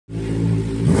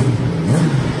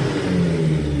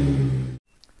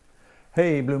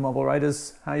Hey Blue Marble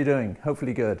Riders, how you doing?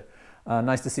 Hopefully good.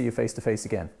 Nice to see you face to face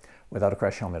again without a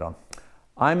crash helmet on.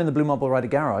 I'm in the Blue Marble Rider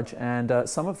garage, and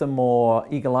some of the more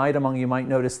eagle-eyed among you might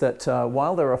notice that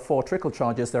while there are 4 trickle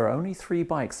chargers, there are only 3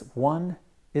 bikes. One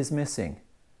is missing.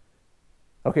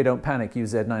 Okay, don't panic, you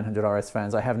Z900RS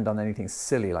fans. I haven't done anything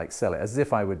silly like sell it, as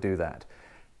if I would do that.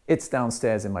 It's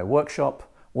downstairs in my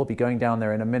workshop. We'll be going down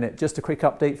there in a minute. Just a quick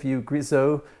update for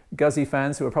you Guzzy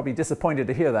fans who are probably disappointed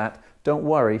to hear that. Don't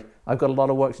worry, I've got a lot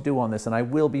of work to do on this and I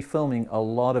will be filming a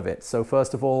lot of it. So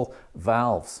first of all,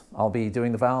 valves. I'll be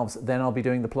doing the valves, then I'll be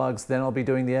doing the plugs, then I'll be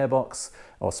doing the air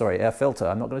filter.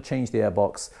 I'm not going to change the air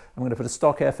box. I'm going to put a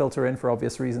stock air filter in for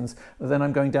obvious reasons. Then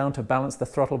I'm going down to balance the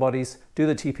throttle bodies, do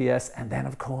the TPS, and then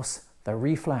of course the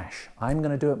reflash. I'm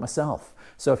going to do it myself.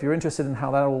 So if you're interested in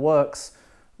how that all works,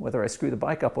 whether I screw the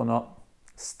bike up or not,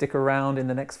 stick around in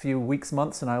the next few weeks,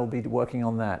 months, and I will be working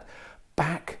on that.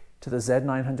 Back to the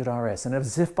Z900RS, and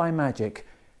as if by magic,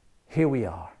 here we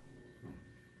are.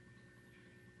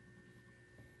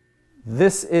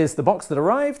 This is the box that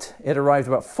arrived. It arrived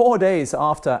about 4 days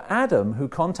after Adam, who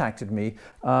contacted me,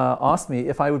 asked me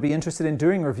if I would be interested in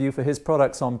doing a review for his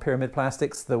products on Pyramid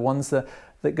Plastics, the ones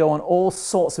that go on all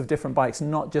sorts of different bikes,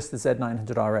 not just the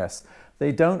Z900RS.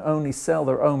 They don't only sell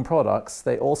their own products,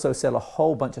 they also sell a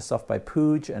whole bunch of stuff by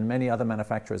Puig and many other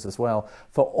manufacturers as well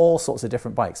for all sorts of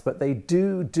different bikes. But they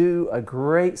do a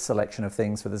great selection of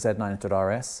things for the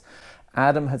Z900RS.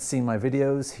 Adam had seen my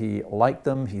videos, he liked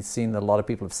them, he's seen that a lot of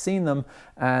people have seen them,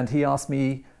 and he asked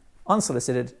me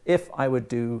unsolicited if I would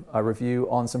do a review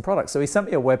on some products. So he sent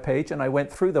me a web page and I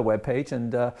went through the web page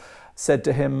and said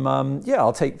to him, yeah,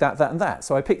 I'll take that, that, and that.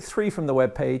 So I picked 3 from the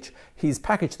web page. He's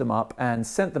packaged them up and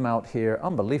sent them out here,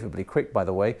 unbelievably quick, by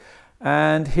the way.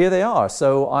 And here they are.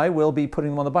 So I will be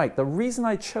putting them on the bike. The reason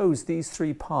I chose these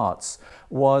 3 parts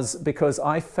was because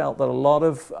I felt that a lot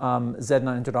of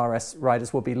Z900RS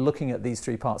riders will be looking at these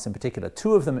 3 parts in particular.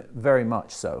 2 of them very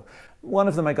much so. One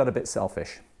of them I got a bit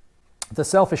selfish. The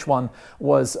selfish one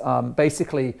was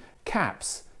basically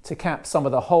caps to cap some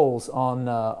of the holes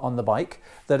on the bike.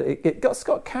 That it's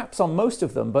got caps on most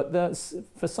of them, but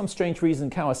for some strange reason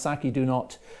Kawasaki do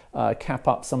not cap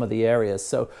up some of the areas.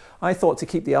 So I thought to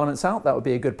keep the elements out, that would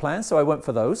be a good plan, so I went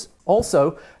for those.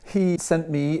 Also, he sent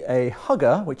me a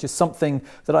hugger, which is something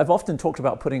that I've often talked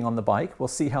about putting on the bike. We'll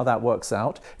see how that works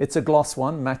out. It's a gloss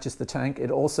one, matches the tank.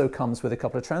 It also comes with a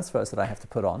couple of transfers that I have to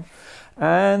put on.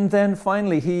 And then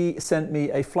finally, he sent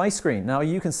me a fly screen. Now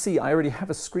you can see I already have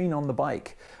a screen on the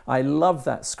bike. I love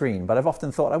that screen, but I've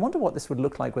often thought, I wonder what this would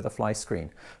look like with a fly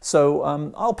screen. So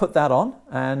I'll put that on,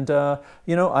 and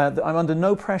you know, I'm under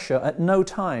no pressure. At no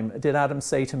time did Adam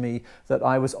say to me that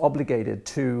I was obligated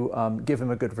to give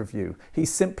him a good review. He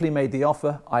simply made the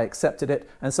offer, I accepted it,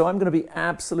 and so I'm going to be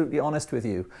absolutely honest with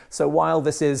you. So while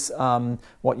this is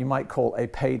what you might call a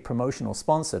paid promotional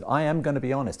sponsored, I am going to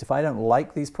be honest. If I don't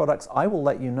like these products, I will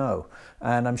let you know,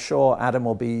 and I'm sure Adam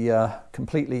will be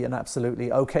completely and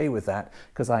absolutely okay with that,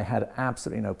 because I had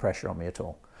absolutely no pressure on me at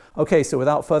all. Okay, so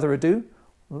without further ado,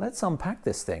 let's unpack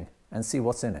this thing and see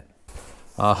what's in it.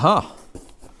 Aha!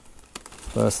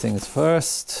 First things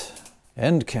first,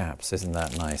 end caps. Isn't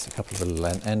that nice? A couple of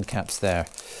little end caps there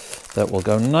that will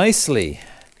go nicely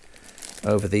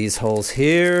over these holes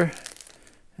here,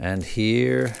 and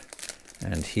here,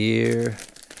 and here,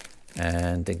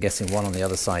 and I'm guessing one on the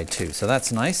other side too. So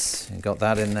that's nice. You got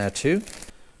that in there too.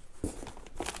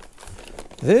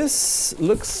 This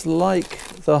looks like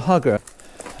the hugger,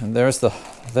 and there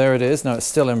it is. Now it's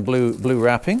still in blue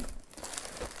wrapping.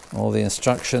 All the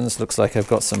instructions. Looks like I've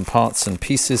got some parts and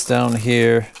pieces down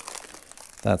here.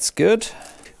 That's good.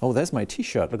 Oh, there's my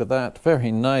t-shirt. Look at that.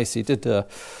 Very nice. He did. The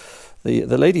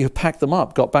lady who packed them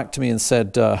up got back to me and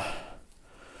said,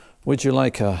 would you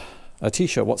like a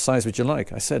t-shirt? What size would you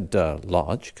like? I said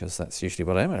large, because that's usually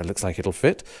what I am. It looks like it'll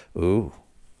fit. Ooh.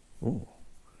 Ooh.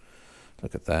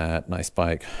 Look at that, nice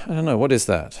bike. I don't know, what is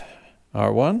that?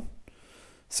 R1?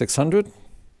 600?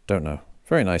 Don't know.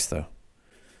 Very nice though.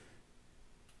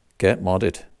 Get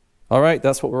modded. All right,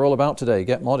 that's what we're all about today,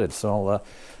 get modded. So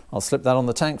I'll slip that on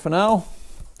the tank for now.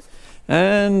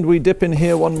 And we dip in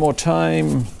here one more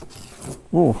time.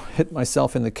 Ooh, hit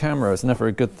myself in the camera, it's never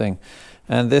a good thing.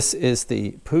 And this is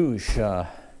the Puig,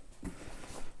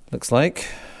 looks like.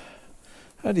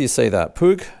 How do you say that?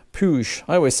 Puig? Puig,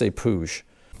 I always say Puig.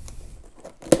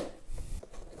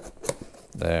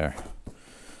 There.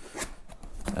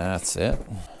 That's it.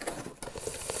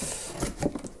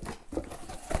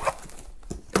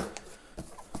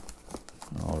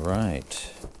 All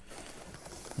right.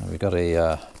 Now we got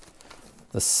the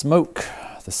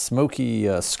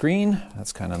smoky screen.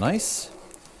 That's kind of nice.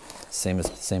 Same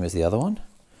as the other one.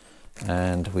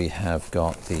 And we have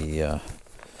got the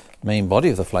main body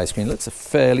of the fly screen. Looks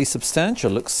fairly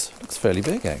substantial, looks fairly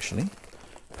big actually.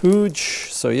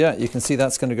 Huge. So yeah, you can see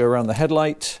that's going to go around the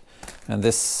headlight, and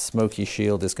this smoky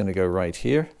shield is going to go right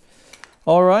here.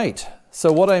 All right,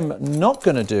 so what I'm not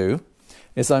going to do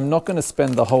is I'm not going to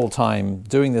spend the whole time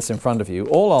doing this in front of you.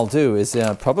 All I'll do is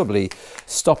probably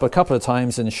stop a couple of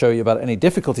times and show you about any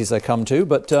difficulties I come to,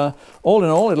 but all in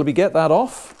all, it'll be get that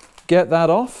off,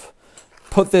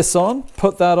 put this on,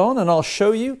 put that on, and I'll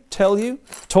show you, tell you,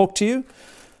 talk to you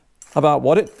about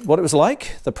what it was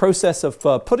like, the process of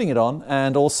putting it on,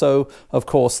 and also, of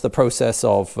course, the process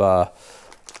of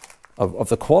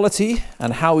the quality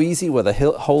and how easy, were the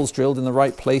holes drilled in the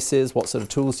right places, what sort of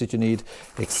tools did you need,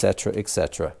 etc.,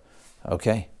 etc.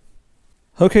 Okay.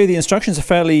 Okay, the instructions are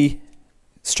fairly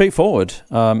straightforward.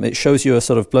 It shows you a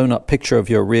sort of blown up picture of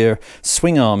your rear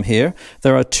swing arm here.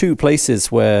 There are two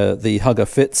places where the hugger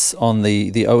fits on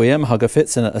the OEM hugger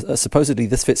fits, and supposedly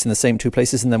this fits in the same two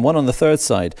places, and then one on the third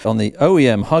side. On the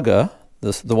OEM hugger,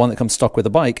 the one that comes stock with the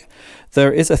bike,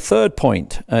 there is a third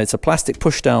point. It's a plastic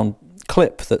push down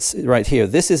clip that's right here.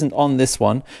 This isn't on this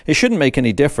one. It shouldn't make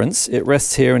any difference. It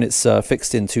rests here and it's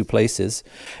fixed in two places.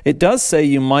 It does say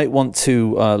you might want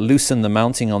to loosen the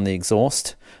mounting on the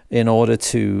exhaust in order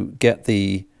to get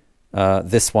the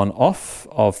this one off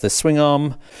of the swing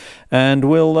arm, and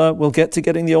we'll get to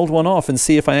getting the old one off and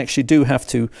see if I actually do have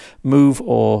to move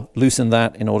or loosen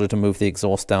that in order to move the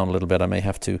exhaust down a little bit. I may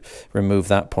have to remove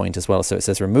that point as well. So it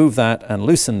says remove that and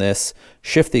loosen this,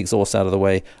 shift the exhaust out of the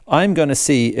way. I'm going to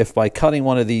see if by cutting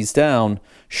one of these down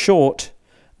short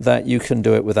that you can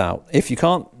do it without. If you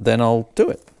can't, then I'll do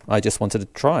it. I just wanted to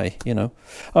try, you know.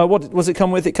 What does it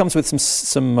come with? It comes with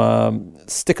some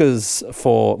stickers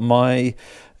for my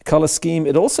color scheme.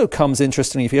 It also comes,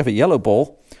 interestingly, if you have a yellow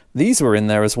ball, these were in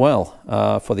there as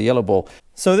well for the yellow ball.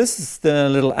 So this is the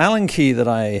little Allen key that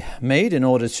I made in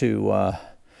order to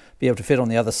be able to fit on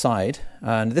the other side.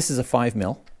 And this is a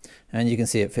 5mm, and you can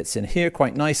see it fits in here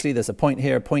quite nicely. There's a point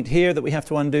here that we have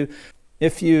to undo.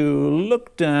 If you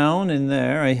look down in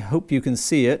there, I hope you can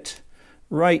see it.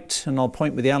 Right, and I'll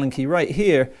point with the Allen key right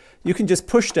here. You can just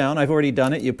push down. I've already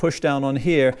done it. You push down on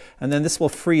here, and then this will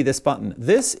free this button.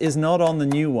 This is not on the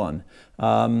new one.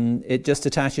 It just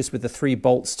attaches with the 3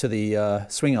 bolts to the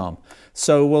swing arm.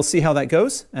 So we'll see how that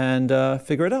goes and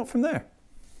figure it out from there.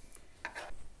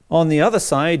 On the other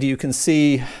side, you can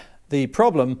see the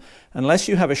problem. Unless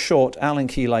you have a short Allen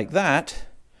key like that,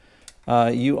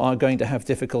 you are going to have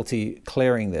difficulty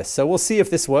clearing this. So we'll see if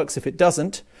this works. If it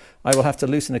doesn't, I will have to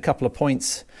loosen a couple of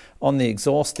points on the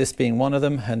exhaust, this being one of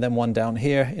them, and then one down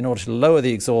here in order to lower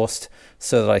the exhaust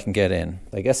so that I can get in.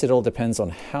 I guess it all depends on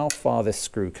how far this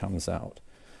screw comes out.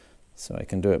 So I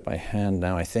can do it by hand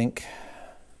now, I think.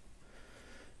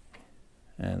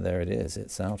 And there it is,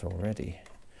 it's out already.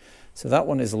 So that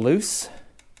one is loose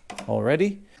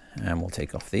already, and we'll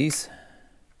take off these.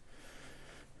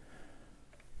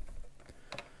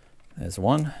 There's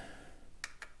one.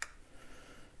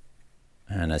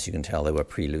 And as you can tell, they were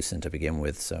pre-loosened to begin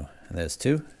with, so there's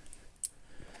 2.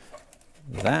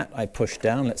 That I push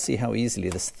down. Let's see how easily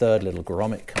this third little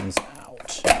grommet comes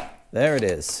out. There it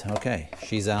is. Okay,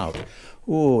 she's out.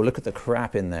 Ooh, look at the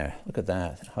crap in there. Look at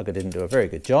that. Hugger didn't do a very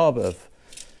good job of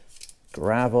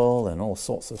gravel and all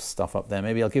sorts of stuff up there.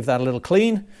 Maybe I'll give that a little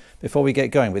clean before we get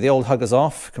going. With the old huggers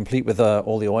off, complete with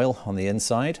all the oil on the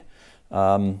inside.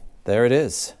 There it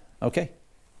is. Okay.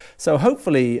 So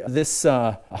hopefully this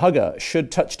hugger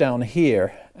should touch down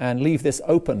here and leave this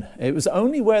open. It was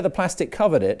only where the plastic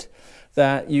covered it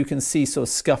that you can see sort of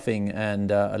scuffing and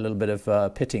a little bit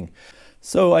of pitting.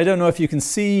 So I don't know if you can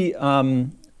see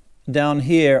down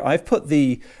here, I've put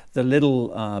the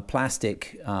little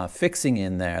plastic fixing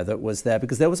in there that was there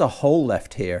because there was a hole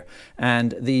left here,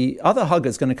 and the other hugger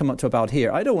is going to come up to about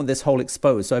here. I don't want this hole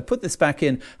exposed, so I put this back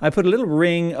in. I put a little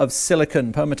ring of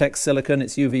silicone, Permatex silicone,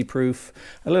 it's UV proof,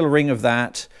 a little ring of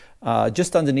that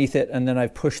just underneath it, and then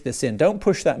I've pushed this in. Don't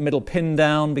push that middle pin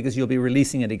down because you'll be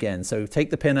releasing it again. So take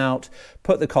the pin out,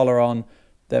 put the collar on,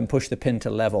 then push the pin to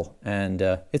level, and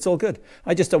it's all good.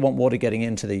 I just don't want water getting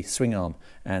into the swing arm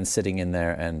and sitting in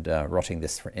there and rotting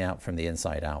this out from the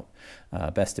inside out.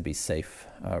 Best to be safe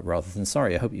rather than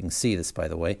sorry. I hope you can see this, by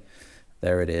the way.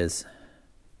 There it is.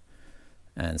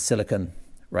 And silicone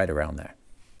right around there.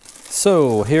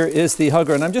 So here is the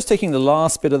hugger, and I'm just taking the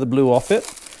last bit of the blue off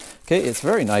it. Okay, it's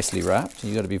very nicely wrapped.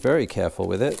 You've got to be very careful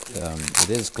with it. It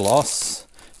is gloss,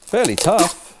 fairly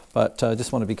tough, but I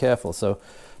just want to be careful. So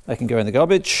I can go in the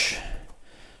garbage,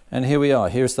 and here we are.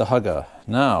 Here's the hugger.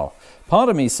 Now, part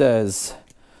of me says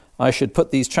I should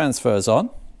put these transfers on,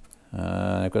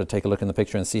 I've got to take a look in the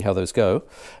picture and see how those go.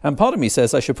 And part of me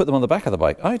says I should put them on the back of the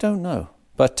bike. I don't know.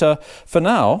 But for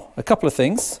now, a couple of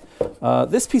things.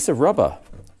 This piece of rubber,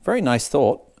 very nice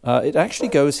thought. It actually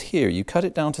goes here. You cut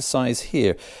it down to size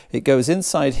here. It goes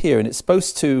inside here, and it's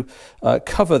supposed to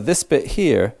cover this bit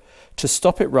here to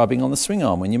stop it rubbing on the swing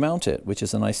arm when you mount it, which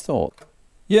is a nice thought.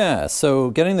 Yeah, so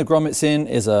getting the grommets in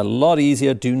is a lot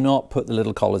easier. Do not put the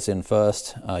little collars in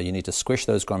first. You need to squish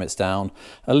those grommets down.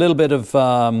 A little bit of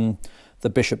the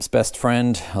Bishop's best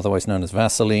friend, otherwise known as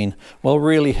Vaseline, will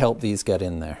really help these get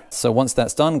in there. So once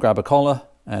that's done, grab a collar,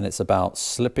 and it's about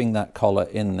slipping that collar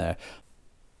in there.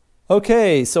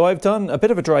 Okay, so I've done a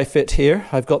bit of a dry fit here.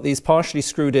 I've got these partially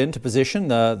screwed into position.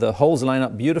 The holes line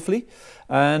up beautifully.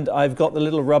 And I've got the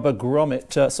little rubber grommet,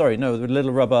 the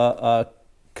little rubber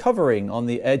covering on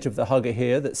the edge of the hugger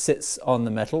here that sits on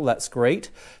the metal. That's great.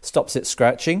 Stops it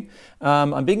scratching.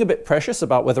 I'm being a bit precious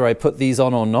about whether I put these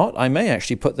on or not. I may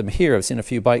actually put them here. I've seen a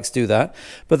few bikes do that.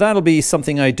 But that'll be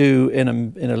something I do in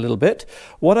a little bit.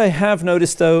 What I have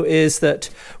noticed, though, is that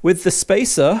with the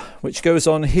spacer, which goes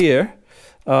on here,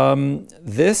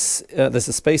 there's a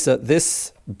spacer.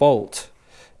 This bolt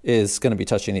is going to be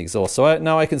touching the exhaust. So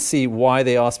now I can see why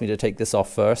they asked me to take this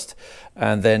off first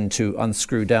and then to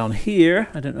unscrew down here.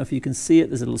 I don't know if you can see it.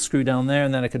 There's a little screw down there,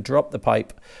 and then I could drop the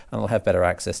pipe and I'll have better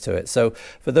access to it. So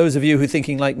for those of you who are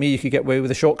thinking like me, you could get away with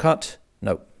a shortcut,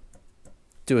 no.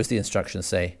 Do as the instructions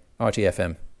say,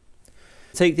 RTFM.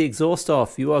 Take the exhaust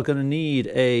off. You are going to need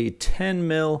a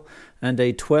 10mm and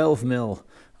a 12mm.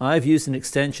 I've used an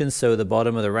extension so the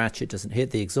bottom of the ratchet doesn't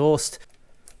hit the exhaust.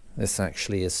 This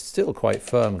actually is still quite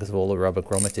firm because of all the rubber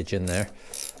grommetage in there.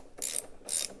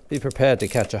 Be prepared to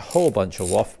catch a whole bunch of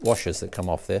washers that come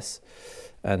off this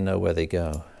and know where they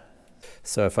go.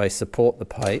 So if I support the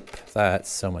pipe, that's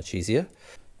so much easier.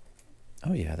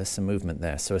 Oh yeah, there's some movement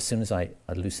there. So as soon as I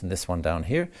loosen this one down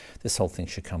here, this whole thing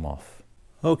should come off.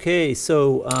 Okay,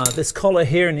 so this collar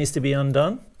here needs to be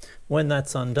undone. When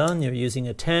that's undone, you're using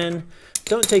a 10.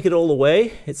 Don't take it all the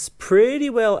way. It's pretty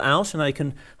well out,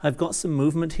 and I've got some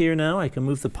movement here now. I can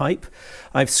move the pipe.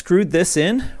 I've screwed this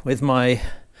in with my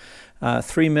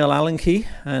 3mm Allen key,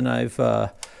 and I've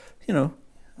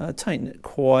tightened it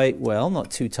quite well,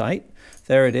 not too tight.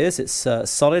 There it is. It's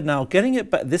solid. Now, getting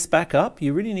this back up,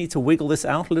 you really need to wiggle this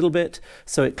out a little bit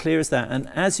so it clears that. And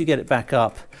as you get it back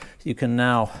up, you can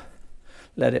now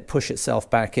let it push itself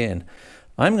back in.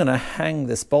 I'm going to hang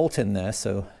this bolt in there,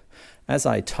 so as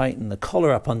I tighten the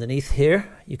collar up underneath here,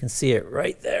 you can see it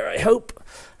right there, I hope.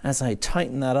 As I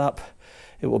tighten that up,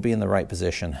 it will be in the right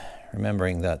position,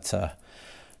 remembering that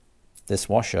this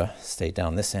washer stayed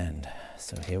down this end.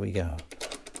 So here we go.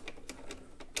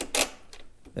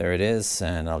 There it is,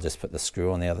 and I'll just put the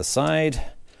screw on the other side.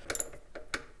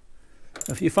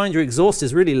 If you find your exhaust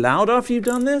is really loud after you've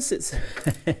done this, it's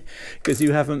because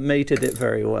you haven't mated it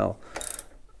very well.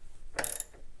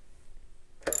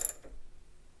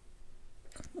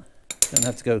 Don't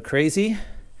have to go crazy.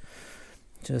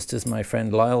 Just as my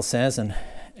friend Lyle says, an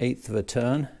 1/8 of a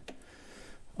turn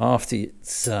after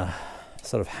it's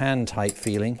sort of hand tight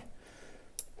feeling.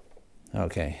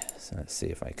 Okay, so let's see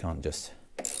if I can't just,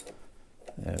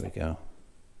 there we go.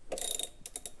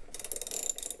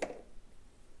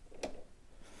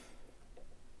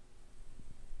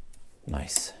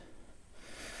 Nice.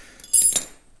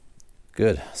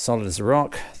 Good, solid as a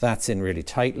rock. That's in really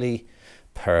tightly.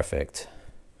 Perfect.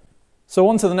 So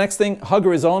on to the next thing.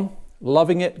 Hugger is on.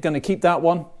 Loving it. Going to keep that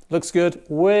one. Looks good.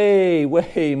 Way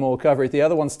more coverage. The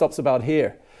other one stops about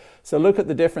here. So look at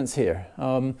the difference here.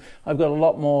 I've got a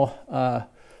lot more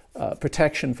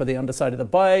protection for the underside of the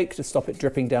bike to stop it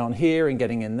dripping down here and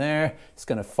getting in there. It's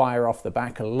going to fire off the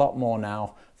back a lot more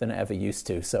now than it ever used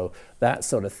to. So that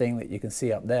sort of thing that you can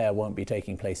see up there won't be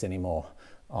taking place anymore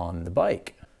on the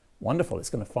bike. Wonderful. It's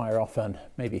going to fire off and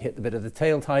maybe hit the bit of the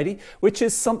tail tidy, which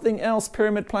is something else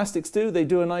Pyramid Plastics do. They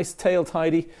do a nice tail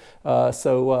tidy.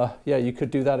 Yeah, you could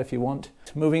do that if you want.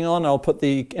 Moving on, I'll put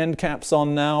the end caps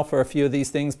on now for a few of these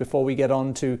things before we get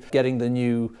on to getting the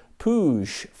new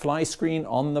Puig fly screen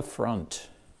on the front.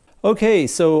 Okay,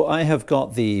 so I have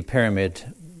got the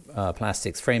Pyramid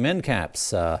Plastics frame end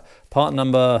caps, part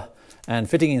number and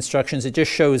fitting instructions. It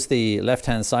just shows the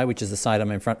left-hand side, which is the side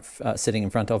I'm sitting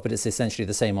in front of, but it's essentially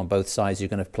the same on both sides. You're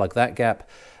going to plug that gap,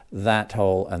 that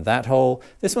hole, and that hole.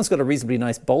 This one's got a reasonably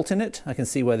nice bolt in it. I can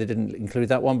see why they didn't include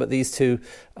that one, but these two,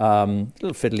 a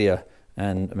little fiddlier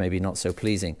and maybe not so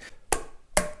pleasing.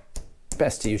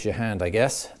 Best to use your hand, I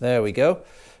guess. There we go.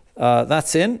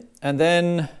 That's in, and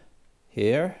then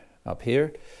here, up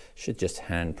here, should just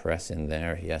hand press in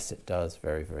there. Yes, it does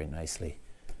very nicely.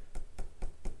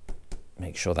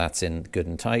 Make sure that's in good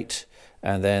and tight.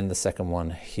 and then the second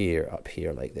one here, up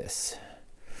here like this.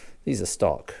 These are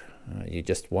stock. You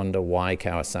just wonder why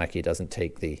Kawasaki doesn't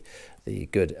take the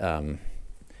good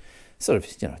sort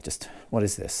of, you know, just, what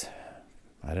is this?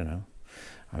 I don't know.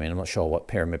 I mean, I'm not sure what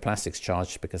Pyramid Plastics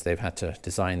charged because they've had to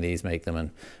design these, make them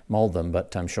and mold them,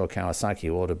 but I'm sure Kawasaki,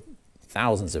 who ordered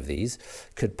thousands of these,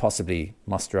 could possibly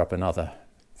muster up another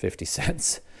 50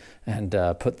 cents and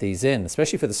put these in,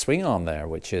 especially for the swing arm there,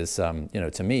 which is, you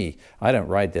know, to me, I don't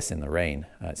ride this in the rain.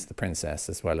 It's the Princess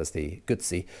as well as the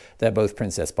Guzzi. They're both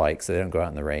Princess bikes, so they don't go out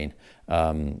in the rain.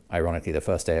 Ironically, the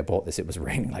first day I bought this, it was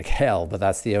raining like hell, but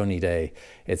that's the only day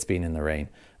it's been in the rain.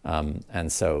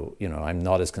 And so, you know, I'm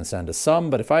not as concerned as some,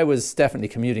 but if I was definitely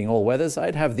commuting all weathers,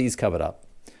 I'd have these covered up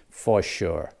for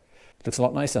sure. Looks a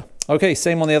lot nicer. Okay,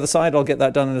 same on the other side. I'll get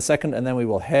that done in a second, and then we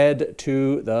will head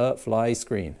to the fly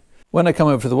screen. When I come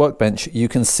over to the workbench, you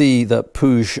can see that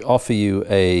Puig offer you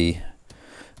a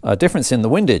difference in the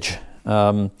windage.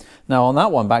 Now on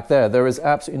that one back there, there is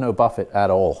absolutely no buffet at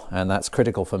all, and that's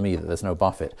critical for me that there's no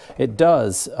buffet. It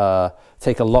does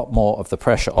take a lot more of the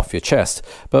pressure off your chest,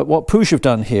 but what Puig have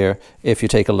done here, if you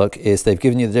take a look, is they've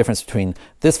given you the difference between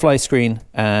this fly screen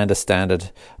and a standard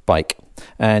bike.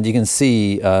 And you can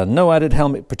see no added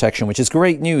helmet protection, which is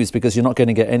great news because you're not going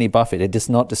to get any buffet. It does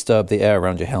not disturb the air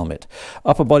around your helmet.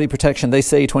 Upper body protection, they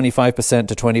say 25%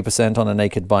 to 20% on a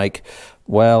naked bike.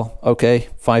 Well, okay,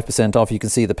 5% off. You can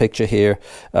see the picture here,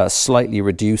 slightly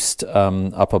reduced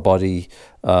upper body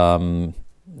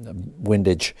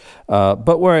windage.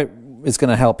 But where it is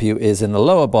going to help you is in the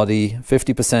lower body.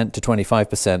 50% to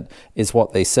 25% is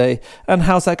what they say. And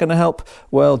how's that going to help?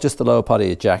 Well, just the lower part of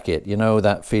your jacket. You know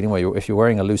that feeling where if you're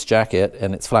wearing a loose jacket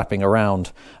and it's flapping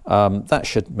around, that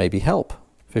should maybe help.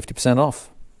 50%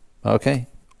 off. Okay,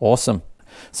 awesome.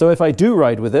 So if I do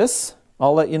ride with this,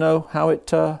 I'll let you know how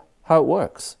it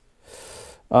works.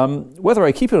 Whether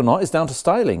I keep it or not is down to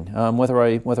styling, whether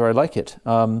I like it.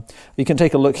 You can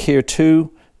take a look here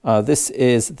too. This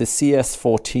is the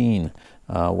CS14.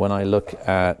 When I look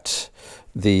at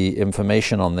the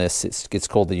information on this, it's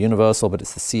called the Universal, but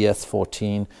it's the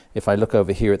CS14. If I look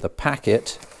over here at the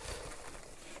packet,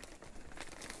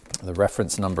 the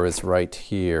reference number is right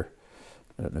here.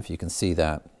 I don't know if you can see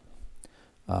that.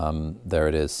 There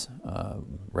it is,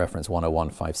 reference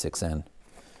 10156N.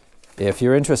 If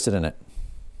you're interested in it.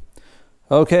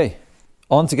 Okay,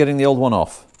 on to getting the old one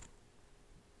off.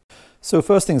 So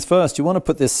first things first, you want to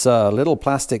put this little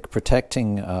plastic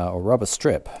protecting or rubber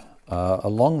strip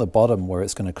along the bottom where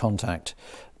it's going to contact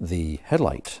the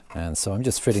headlight. And so I'm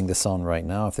just fitting this on right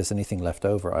now. If there's anything left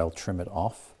over, I'll trim it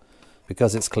off.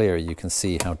 Because it's clear, you can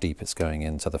see how deep it's going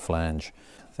into the flange.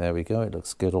 There we go, it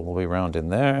looks good all the way around in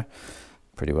there.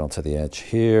 Pretty well to the edge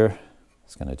here.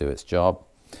 It's going to do its job.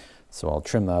 So I'll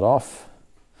trim that off,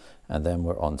 and then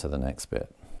we're on to the next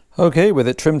bit. Okay, with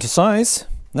it trimmed to size,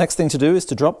 next thing to do is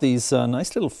to drop these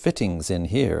nice little fittings in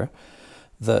here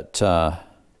that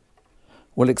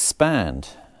will expand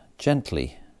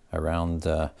gently around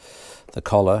the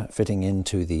collar, fitting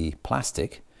into the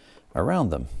plastic around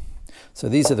them. So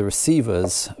these are the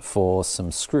receivers for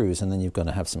some screws, and then you're going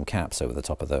to have some caps over the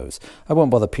top of those. I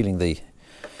won't bother peeling the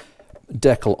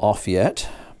decal off yet,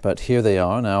 but here they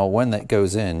are. Now when that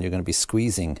goes in, you're going to be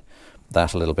squeezing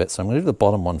that a little bit. So I'm going to do the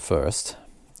bottom one first,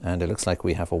 and it looks like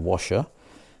we have a washer.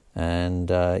 And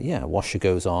yeah, washer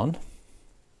goes on.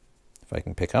 If I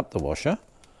can pick up the washer.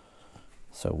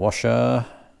 So washer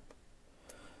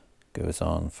goes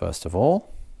on first of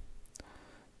all,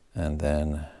 and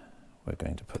then we're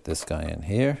going to put this guy in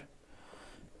here,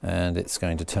 and it's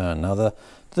going to turn. Now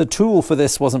the tool for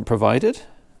this wasn't provided,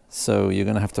 so you're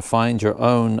going to have to find your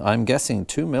own, I'm guessing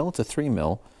 2mm to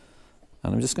 3mm,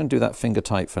 and I'm just going to do that finger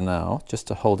tight for now, just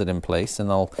to hold it in place,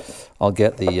 and I'll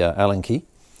get the Allen key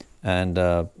and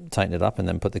tighten it up and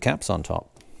then put the caps on top.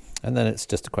 And then it's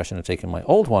just a question of taking my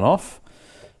old one off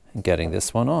and getting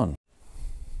this one on.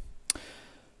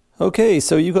 Okay,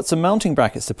 so you've got some mounting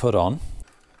brackets to put on,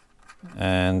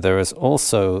 and there is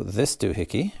also this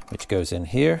doohickey which goes in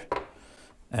here,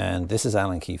 and this is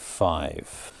Allen key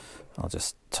 5. I'll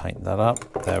just tighten that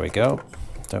up. There we go.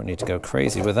 Don't need to go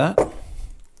crazy with that.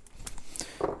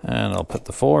 And I'll put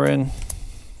the 4 in.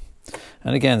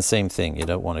 And again, same thing. You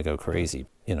don't want to go crazy.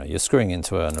 You know, you're screwing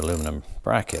into an aluminum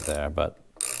bracket there, but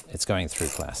it's going through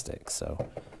plastic. So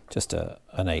just an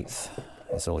 1/8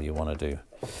 is all you want to do.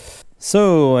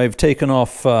 So I've taken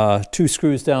off 2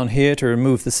 screws down here to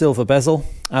remove the silver bezel.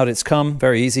 Out it's come,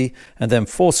 very easy. And then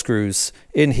 4 screws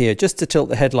in here just to tilt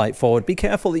the headlight forward. Be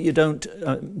careful that you don't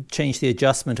change the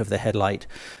adjustment of the headlight.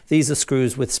 These are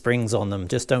screws with springs on them.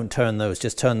 Just don't turn those.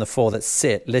 Just turn the 4 that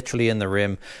sit literally in the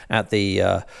rim at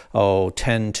the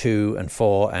 10, 2, and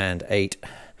 4, and 8.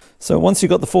 So once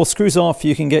you've got the 4 screws off,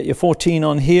 you can get your 14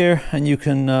 on here, and you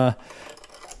can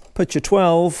put your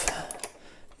 12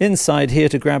 inside here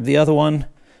to grab the other one,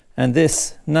 and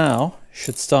this now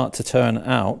should start to turn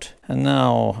out, and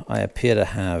now I appear to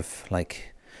have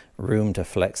like room to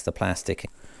flex the plastic.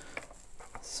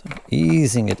 So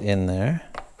easing it in there,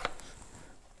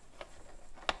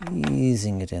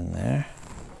 easing it in there.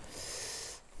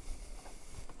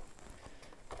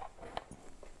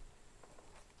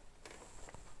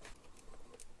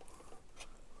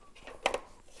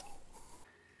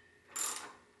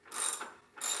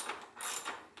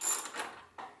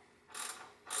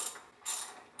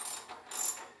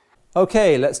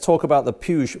 Okay, let's talk about the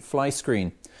Puig fly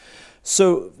screen.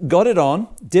 So got it on,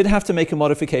 did have to make a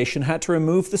modification, had to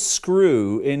remove the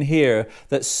screw in here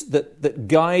that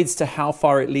guides to how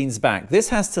far it leans back. This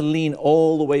has to lean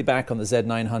all the way back on the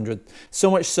Z900,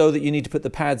 so much so that you need to put the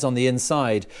pads on the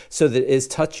inside so that it is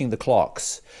touching the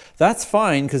clocks. That's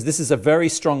fine because this is a very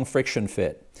strong friction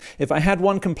fit. If I had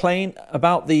one complaint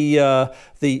about the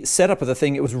setup of the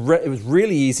thing, it was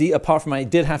really easy, apart from I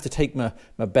did have to take my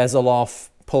bezel off,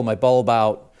 pull my bulb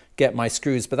out, get my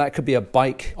screws, but that could be a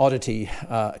bike oddity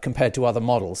compared to other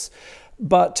models.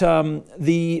 But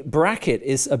the bracket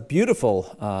is a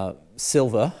beautiful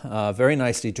silver, very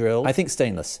nicely drilled, I think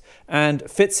stainless, and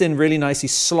fits in really nicely,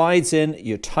 slides in,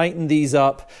 you tighten these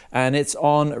up, and it's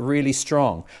on really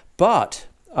strong. But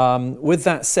with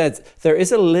that said, there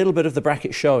is a little bit of the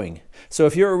bracket showing. So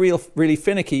if you're really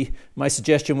finicky, my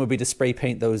suggestion would be to spray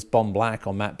paint those bomb black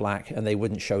or matte black, and they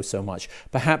wouldn't show so much.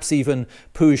 Perhaps even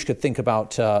Puig could think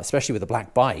about, especially with a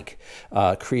black bike,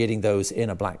 creating those in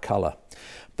a black color.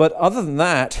 But other than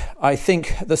that, I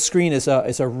think the screen is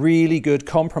a really good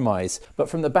compromise. But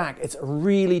from the back, it's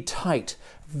really tight,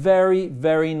 very,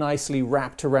 very nicely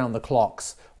wrapped around the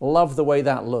clocks. Love the way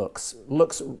that looks.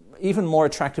 Looks even more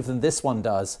attractive than this one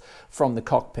does from the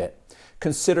cockpit.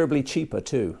 Considerably cheaper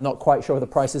too. Not quite sure what the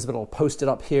price is, but I'll post it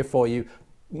up here for you.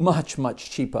 Much,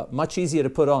 much cheaper. Much easier to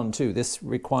put on too. This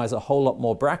requires a whole lot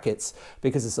more brackets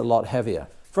because it's a lot heavier.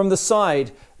 From the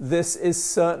side, this is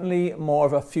certainly more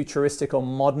of a futuristic or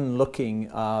modern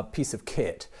looking piece of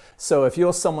kit. So if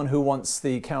you're someone who wants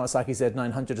the Kawasaki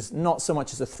Z900 as not so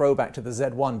much as a throwback to the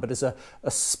Z1, but as a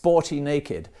sporty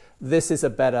naked, this is a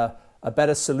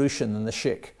better solution than the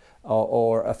Chic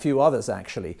or a few others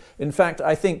actually. In fact,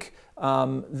 I think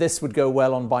this would go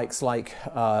well on bikes like,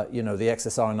 you know, the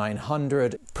XSR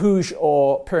 900. Puig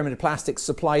or Pyramid Plastics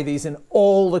supply these in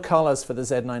all the colors for the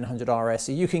Z900RS.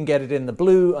 So you can get it in the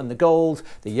blue and the gold,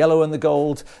 the yellow and the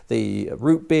gold, the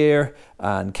root beer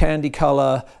and candy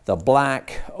color, the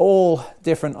black, all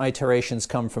different iterations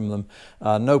come from them.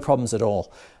 No problems at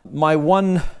all. My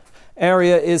one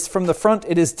area is from the front,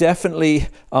 it is definitely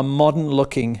a modern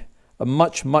looking, a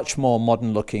much, much more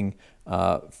modern looking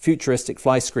futuristic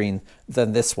fly screen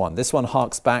than this one. This one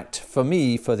harks back for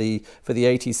me for the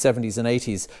 80s, 70s and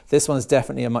 80s. This one's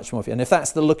definitely a much more, and if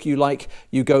that's the look you like,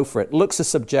 you go for it. Looks are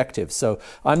subjective, so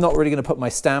I'm not really going to put my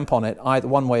stamp on it either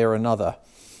one way or another.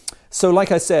 So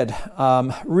like I said,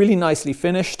 really nicely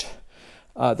finished.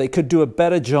 They could do a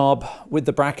better job with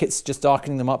the brackets, just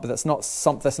darkening them up, but that's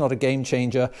not a game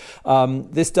changer.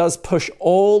 This does push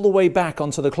all the way back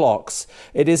onto the clocks.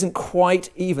 It isn't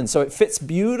quite even, so it fits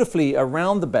beautifully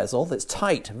around the bezel. That's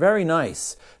tight, very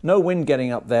nice. No wind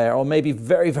getting up there, or maybe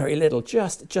very, very little,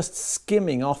 just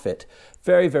skimming off it.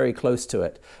 Very, very close to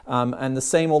it. And the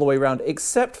same all the way around,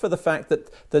 except for the fact that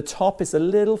the top is a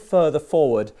little further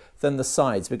forward than the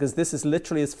sides, because this is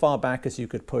literally as far back as you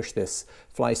could push this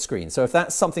fly screen. So if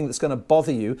that's something that's going to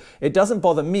bother you, it doesn't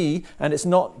bother me, and it's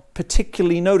not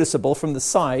particularly noticeable from the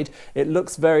side. It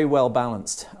looks very well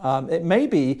balanced. It may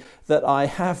be that I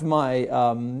have my,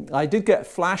 I did get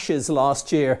flashes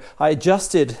last year. I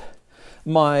adjusted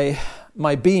my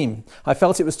beam. I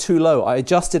felt it was too low. I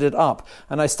adjusted it up,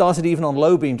 and I started even on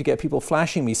low beam to get people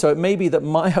flashing me. So it may be that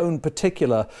my own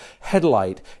particular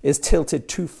headlight is tilted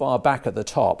too far back at the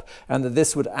top, and that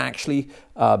this would actually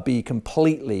be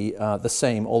completely the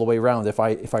same all the way around if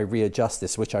I readjust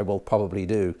this, which I will probably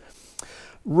do.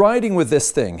 Riding with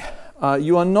this thing,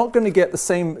 you are not going to get the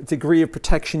same degree of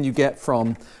protection you get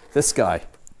from this guy.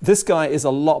 This guy is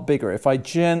a lot bigger. If I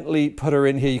gently put her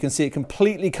in here, you can see it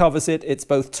completely covers it. It's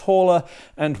both taller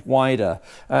and wider.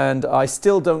 And I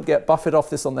still don't get buffet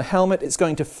off this on the helmet. It's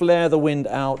going to flare the wind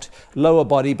out, lower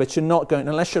body, but you're not going,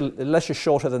 unless you're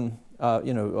shorter than,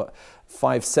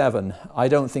 5'7", I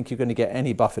don't think you're going to get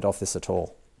any buffet off this at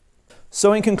all.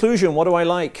 So in conclusion, what do I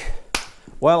like?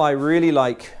 Well, I really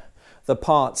like the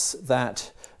parts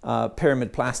that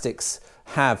Pyramid Plastics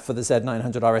have for the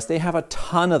Z900RS. They have a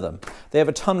ton of them. They have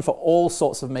a ton for all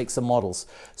sorts of makes and models.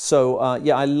 So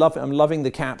yeah, I'm loving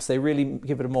the caps. They really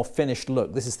give it a more finished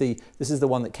look. This is the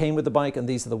one that came with the bike, and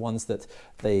these are the ones that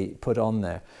they put on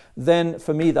there. Then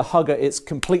for me, the hugger, it's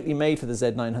completely made for the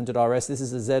Z900RS. This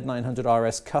is a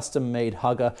Z900RS custom made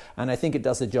hugger, and I think it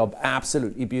does the job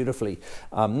absolutely beautifully.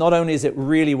 Not only is it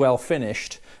really well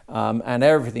finished, and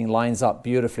everything lines up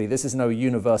beautifully. This is no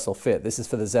universal fit. This is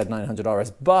for the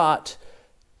Z900RS, but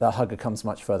the hugger comes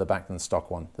much further back than the stock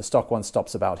one. The stock one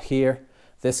stops about here.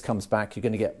 This comes back. You're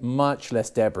going to get much less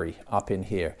debris up in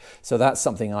here. So that's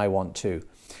something I want too.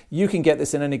 You can get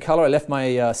this in any color. I left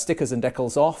my stickers and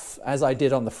decals off, as I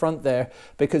did on the front there,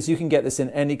 because you can get this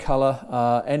in any color,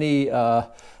 any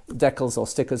decals or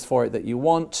stickers for it that you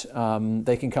want.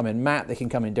 They can come in matte, they can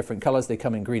come in different colors. They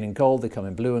come in green and gold, they come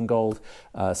in blue and gold.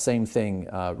 Same thing.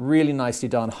 Really nicely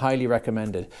done, highly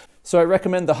recommended. So I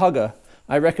recommend the hugger.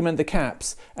 I recommend the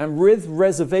caps, and with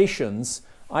reservations,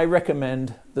 I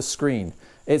recommend the screen.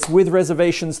 It's with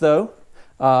reservations though,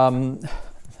 the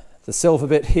silver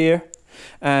bit here,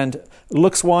 and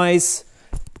looks-wise,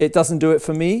 it doesn't do it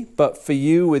for me, but for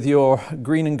you with your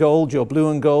green and gold, your blue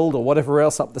and gold, or whatever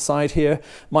else up the side here,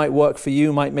 might work for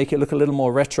you, might make it look a little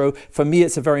more retro. For me,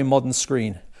 it's a very modern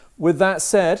screen. With that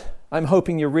said, I'm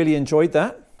hoping you really enjoyed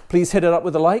that. Please hit it up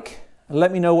with a like, and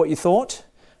let me know what you thought,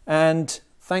 and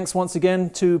thanks once again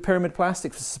to Pyramid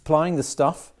Plastic for supplying this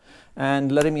stuff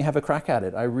and letting me have a crack at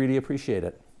it. I really appreciate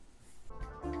it.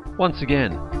 Once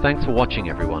again, thanks for watching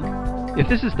everyone. If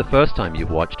this is the first time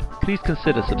you've watched, please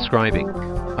consider subscribing.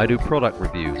 I do product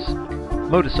reviews,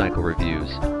 motorcycle reviews,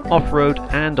 off-road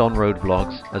and on-road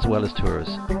vlogs, as well as tours.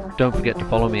 Don't forget to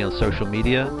follow me on social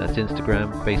media, that's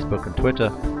Instagram, Facebook and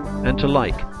Twitter, and to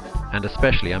like, and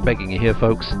especially, I'm begging you here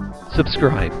folks,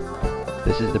 subscribe.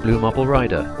 This is the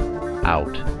BlueMarbleRider.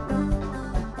 Out.